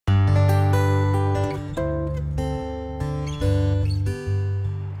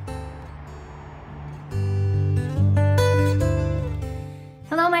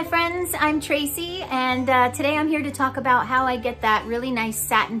friends, I'm Tracy, and today I'm here to talk about how I get that really nice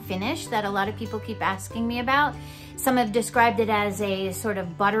satin finish that a lot of people keep asking me about. Some have described it as a sort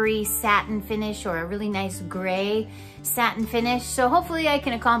of buttery satin finish or a really nice gray satin finish. So hopefully I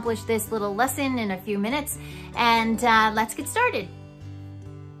can accomplish this little lesson in a few minutes, and let's get started.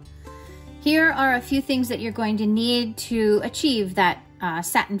 Here are a few things that you're going to need to achieve that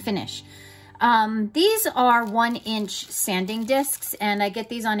satin finish. These are 1-inch sanding discs, and I get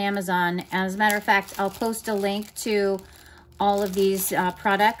these on Amazon. As a matter of fact, I'll post a link to all of these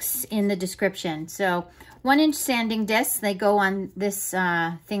products in the description. So 1-inch sanding discs, they go on this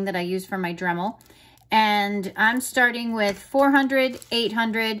thing that I use for my Dremel. And I'm starting with 400,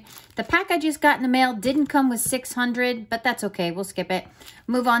 800. The pack I just got in the mail didn't come with 600, but that's okay, we'll skip it.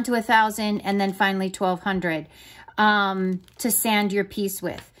 Move on to 1,000, and then finally 1,200 to sand your piece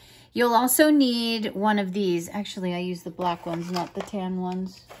with. You'll also need one of these. Actually, I use the black ones, not the tan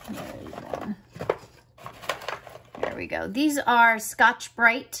ones. There we go. These are Scotch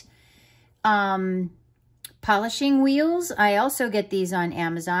Brite polishing wheels. I also get these on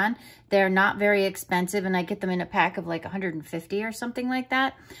Amazon. They're not very expensive, and I get them in a pack of like 150 or something like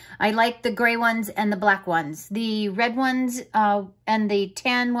that. I like the gray ones and the black ones. The red ones and the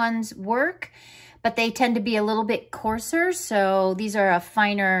tan ones work, but they tend to be a little bit coarser, so these are a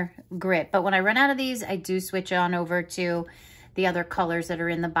finer grit. But when I run out of these, I do switch on over to the other colors that are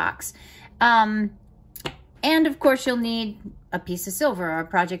in the box. And of course, you'll need a piece of silver or a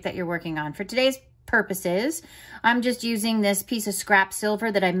project that you're working on. For today's purposes, I'm just using this piece of scrap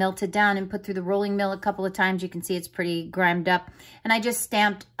silver that I melted down and put through the rolling mill a couple of times. You can see it's pretty grimed up. And I just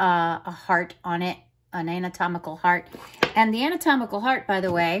stamped a heart on it, an anatomical heart. And the anatomical heart, by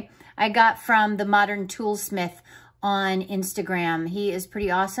the way, I got from the Modern Toolsmith on Instagram. He is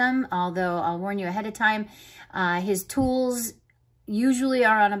pretty awesome, although I'll warn you ahead of time. His tools usually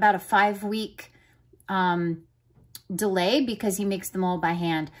are on about a 5-week delay because he makes them all by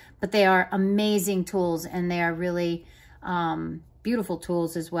hand. But they are amazing tools, and they are really beautiful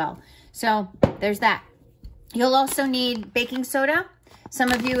tools as well. So there's that. You'll also need baking soda.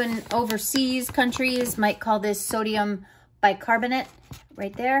 Some of you in overseas countries might call this sodium bicarbonate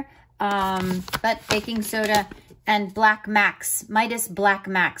right there. But baking soda and Black Max, Midas Black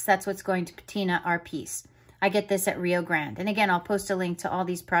Max, that's what's going to patina our piece. I get this at Rio Grande. And again, I'll post a link to all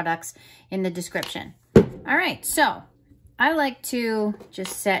these products in the description. All right, so I like to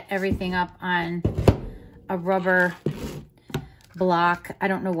just set everything up on a rubber block. I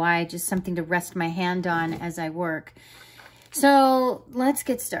don't know why, just something to rest my hand on as I work. So let's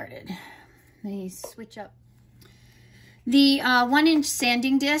get started. Let me switch up. The 1-inch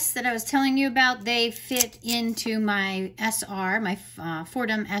sanding discs that I was telling you about, they fit into my SR, my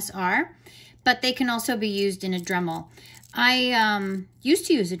Fordham SR, but they can also be used in a Dremel. I used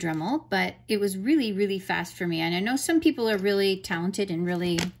to use a Dremel, but it was really, really fast for me. And I know some people are really talented and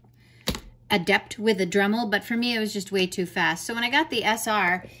really adept with a Dremel, but for me, it was just way too fast. So when I got the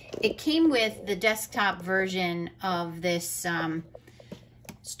SR, it came with the desktop version of this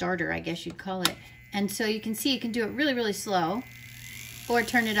starter, I guess you'd call it. And so you can see you can do it really, really slow or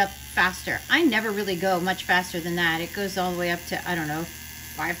turn it up faster. I never really go much faster than that. It goes all the way up to, I don't know,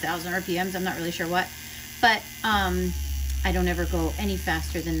 5,000 RPMs. I'm not really sure what. But I don't ever go any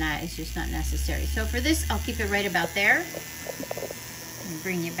faster than that. It's just not necessary. So for this, I'll keep it right about there. And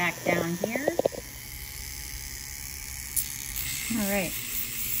bring you back down here. All right.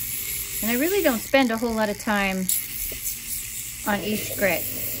 And I really don't spend a whole lot of time on each grit.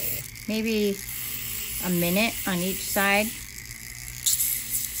 Maybe a minute on each side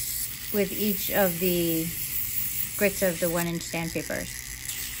with each of the grits of the 1-inch sandpapers.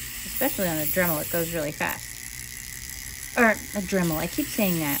 Especially on a Dremel, it goes really fast. Or a Dremel, I keep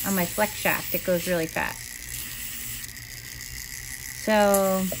saying that. On my Flexshaft, it goes really fast.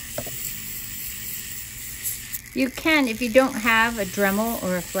 So you can, if you don't have a Dremel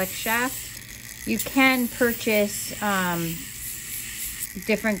or a Flexshaft, you can purchase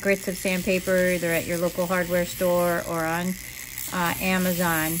different grits of sandpaper either at your local hardware store or on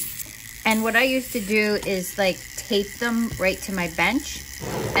Amazon. And what I used to do is like tape them right to my bench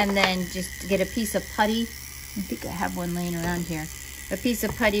and then just get a piece of putty. I think I have one laying around here. A piece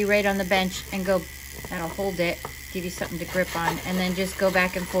of putty right on the bench and go, that'll hold it, give you something to grip on, and then just go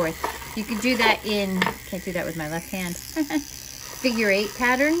back and forth. You can do that in, can't do that with my left hand, figure-8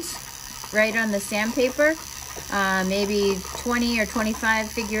 patterns right on the sandpaper. Maybe 20 or 25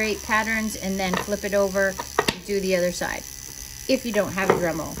 figure-8 patterns, and then flip it over, do the other side. If you don't have a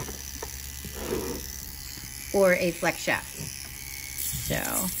Dremel or a Flexshaft. So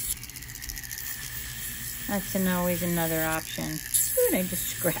that's always another option. And I just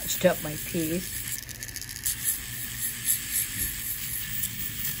scratched up my piece.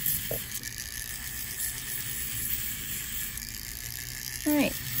 All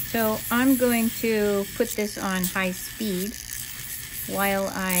right, so I'm going to put this on high speed while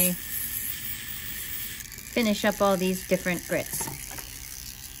I finish up all these different grits,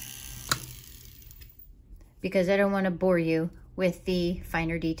 because I don't want to bore you with the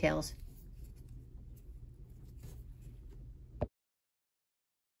finer details.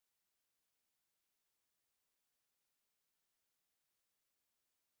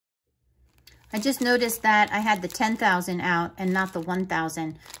 I just noticed that I had the 10,000 out and not the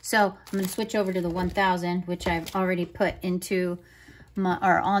 1,000. So I'm going to switch over to the 1,000, which I've already put into my,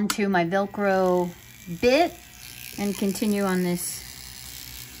 or onto my Velcro bit, and continue on this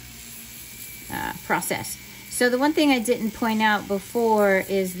process. So the one thing I didn't point out before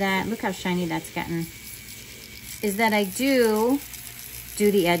is that, look how shiny that's getting, is that I do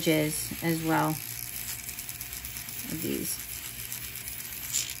the edges as well of these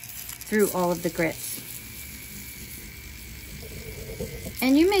through all of the grits.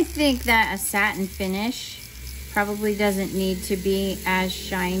 And you may think that a satin finish probably doesn't need to be as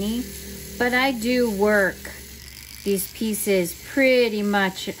shiny, but I do work these pieces pretty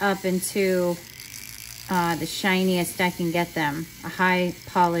much up into the shiniest I can get them, a high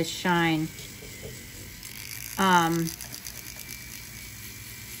polished shine.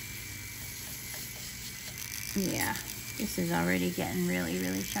 Yeah. This is already getting really,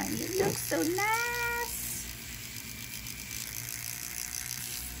 really shiny. It looks so nice.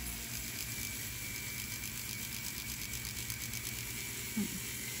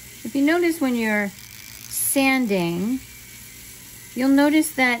 If you notice when you're sanding, you'll notice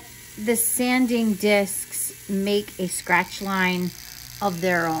that the sanding discs make a scratch line of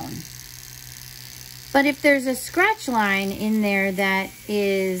their own. But if there's a scratch line in there that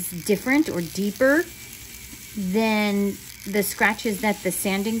is different or deeper than the scratches that the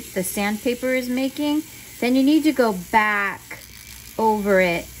sandpaper is making, then you need to go back over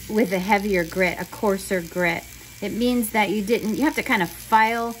it with a heavier grit, a coarser grit. It means that you have to kind of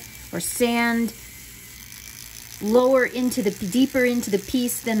file or sand lower into deeper into the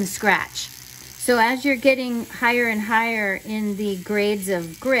piece than the scratch. So as you're getting higher and higher in the grades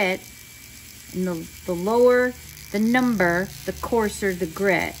of grit, and the lower the number, the coarser the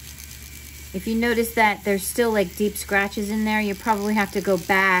grit. If you notice that there's still like deep scratches in there, you probably have to go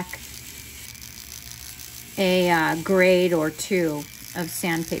back a grade or two of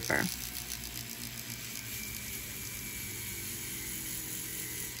sandpaper.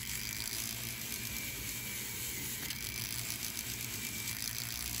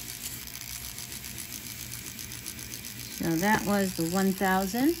 So that was the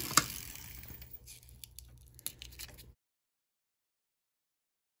 1,000.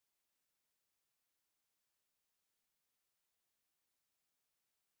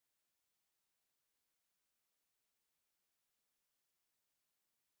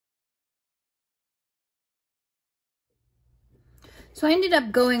 So I ended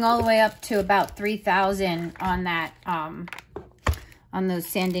up going all the way up to about 3,000 on that, on those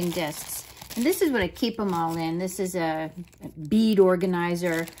sanding discs. And this is what I keep them all in. This is a bead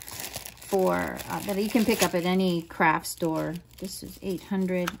organizer for that you can pick up at any craft store. This is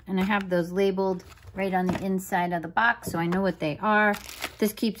 800, and I have those labeled right on the inside of the box, so I know what they are.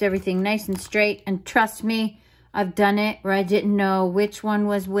 This keeps everything nice and straight, and trust me, I've done it where I didn't know which one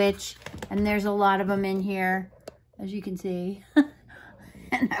was which, and there's a lot of them in here, as you can see.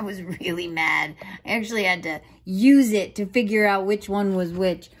 And I was really mad. I actually had to use it to figure out which one was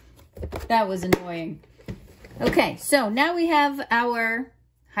which. That was annoying. Okay, so now we have our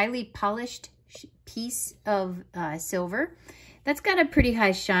highly polished piece of silver. That's got a pretty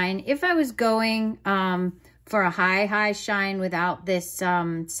high shine. If I was going for a high shine without this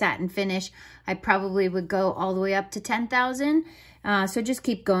satin finish, I probably would go all the way up to 10,000. So just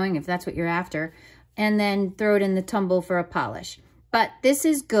keep going if that's what you're after. And then throw it in the tumble for a polish. But this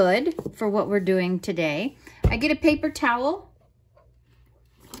is good for what we're doing today. I get a paper towel.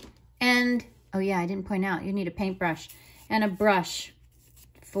 And, oh yeah, I didn't point out, you need a paintbrush and a brush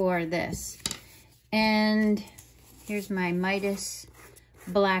for this. And here's my Midas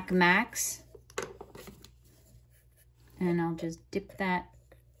Black Max. And I'll just dip that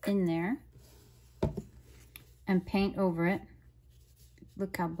in there and paint over it.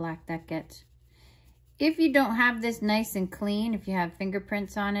 Look how black that gets. If you don't have this nice and clean, if you have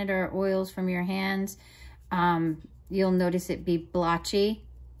fingerprints on it or oils from your hands, you'll notice it be blotchy,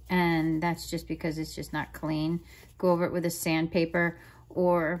 and that's just because it's just not clean. Go over it with a sandpaper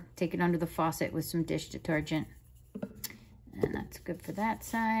or take it under the faucet with some dish detergent. And that's good for that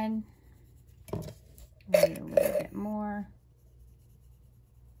side. Wait a little bit more.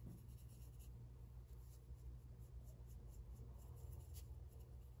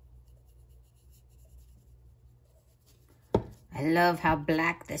 I love how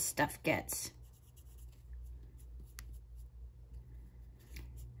black this stuff gets.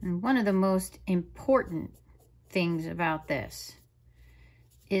 And one of the most important things about this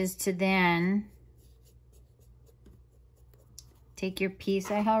is to then take your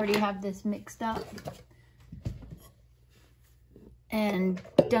piece. I already have this mixed up, and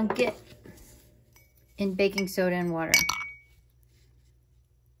dunk it in baking soda and water.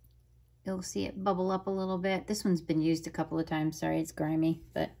 You'll see it bubble up a little bit. This one's been used a couple of times. Sorry, it's grimy,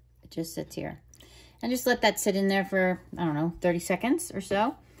 but it just sits here. And just let that sit in there for, I don't know, 30 seconds or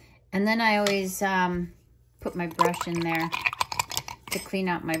so. And then I always put my brush in there to clean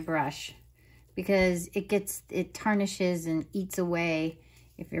out my brush, because it tarnishes and eats away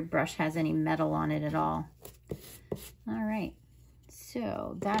if your brush has any metal on it at all. All right,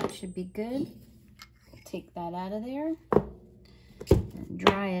 so that should be good. Take that out of there.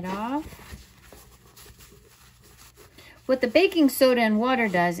 Dry it off. What the baking soda and water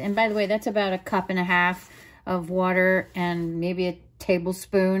does, and by the way, that's about 1.5 cups of water and maybe a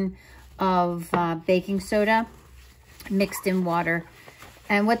tablespoon of baking soda mixed in water.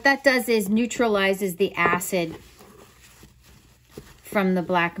 And what that does is neutralizes the acid from the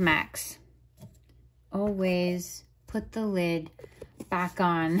Black Max. Always put the lid back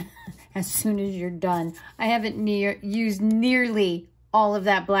on as soon as you're done. I haven't used nearly all of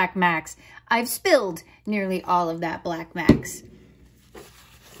that Black Max. I've spilled nearly all of that Black Max.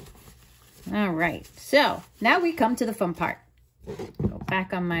 All right, so now we come to the fun part. Go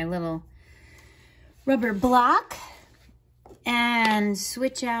back on my little rubber block and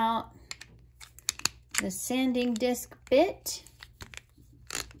switch out the sanding disc bit.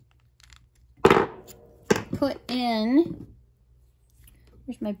 Put in,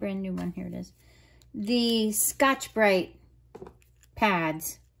 where's my brand new one? Here it is. The Scotch Brite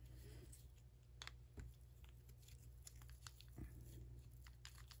pads.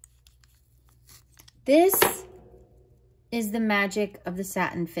 This is the magic of the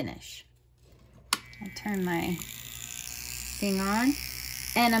satin finish. I'll turn my thing on,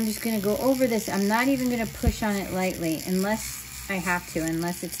 and I'm just going to go over this. I'm not even going to push on it lightly unless I have to,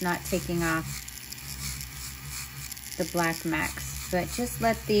 unless it's not taking off the Black Max. But just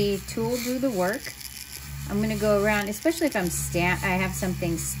let the tool do the work. I'm going to go around, especially if I have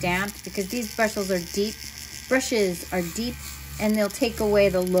something stamped, because these brushes are deep, and they'll take away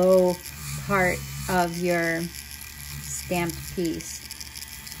the low part of your stamped piece.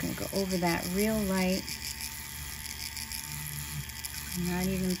 Just going to go over that real light. Not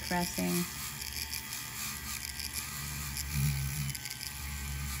even pressing.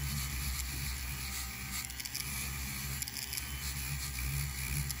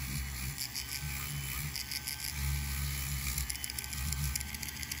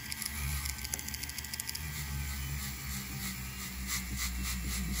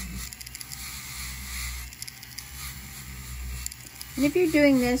 And if you're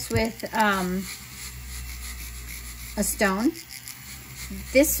doing this with a stone,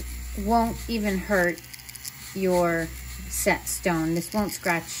 this won't even hurt your set stone. This won't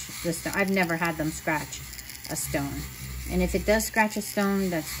scratch the stone. I've never had them scratch a stone. And if it does scratch a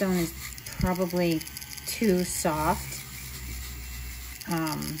stone, that stone is probably too soft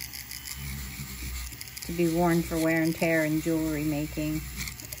to be worn for wear and tear and jewelry making.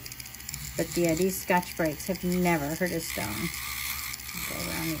 But yeah, these Scotch Brites have never hurt a stone. Go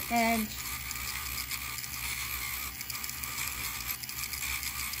around the edge.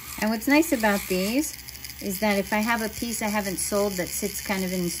 And what's nice about these is that if I have a piece I haven't sold that sits kind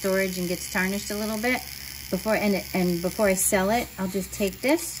of in storage and gets tarnished a little bit, before I sell it, I'll just take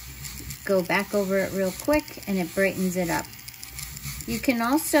this, go back over it real quick, and it brightens it up. You can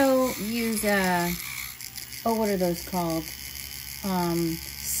also use what are those called?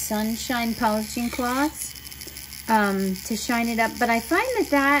 Sunshine polishing cloths. To shine it up, but I find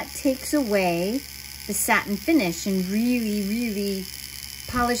that takes away the satin finish and really, really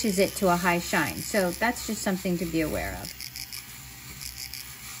polishes it to a high shine. So that's just something to be aware of.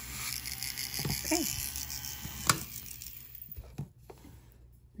 Okay.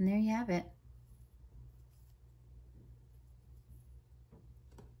 And there you have it.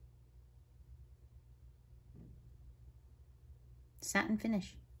 Satin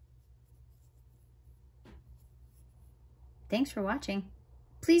finish. Thanks for watching.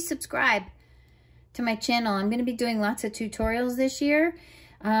 Please subscribe to my channel. I'm going to be doing lots of tutorials this year.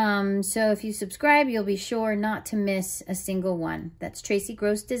 So if you subscribe, you'll be sure not to miss a single one. That's Tracy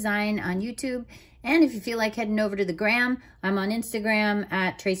Gross Design on YouTube. And if you feel like heading over to the gram, I'm on Instagram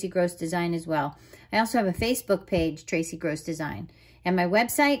at Tracy Gross Design as well. I also have a Facebook page, Tracy Gross Design, and my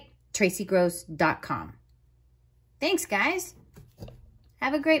website, tracygross.com. Thanks, guys.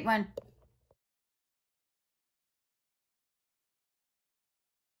 Have a great one.